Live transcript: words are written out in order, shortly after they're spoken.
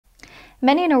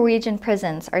Many Norwegian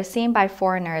prisons are seen by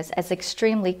foreigners as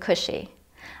extremely cushy.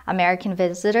 American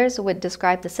visitors would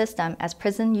describe the system as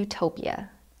prison utopia.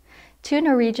 Two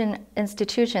Norwegian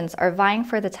institutions are vying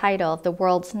for the title of the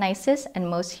world's nicest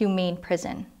and most humane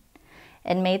prison.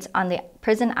 Inmates on the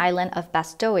prison island of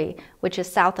Bastoey, which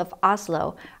is south of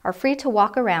Oslo, are free to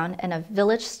walk around in a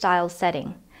village-style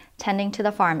setting, tending to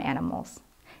the farm animals.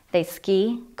 They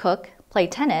ski, cook, play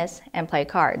tennis, and play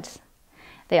cards.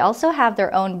 They also have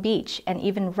their own beach and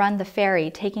even run the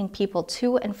ferry taking people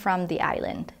to and from the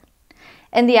island.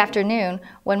 In the afternoon,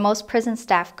 when most prison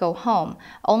staff go home,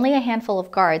 only a handful of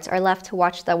guards are left to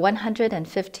watch the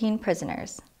 115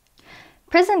 prisoners.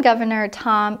 Prison Governor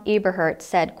Tom Eberhart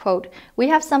said, quote, "We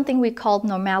have something we call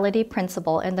normality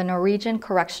principle in the Norwegian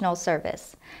Correctional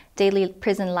Service. Daily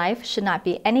prison life should not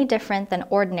be any different than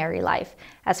ordinary life,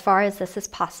 as far as this is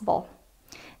possible."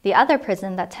 The other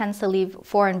prison that tends to leave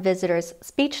foreign visitors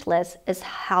speechless is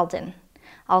Halden,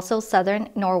 also southern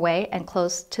Norway and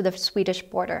close to the Swedish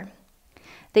border.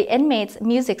 The inmates'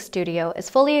 music studio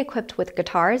is fully equipped with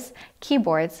guitars,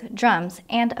 keyboards, drums,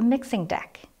 and a mixing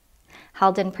deck.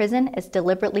 Halden Prison is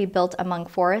deliberately built among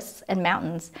forests and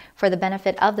mountains for the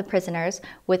benefit of the prisoners,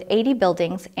 with 80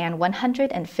 buildings and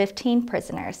 115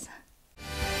 prisoners.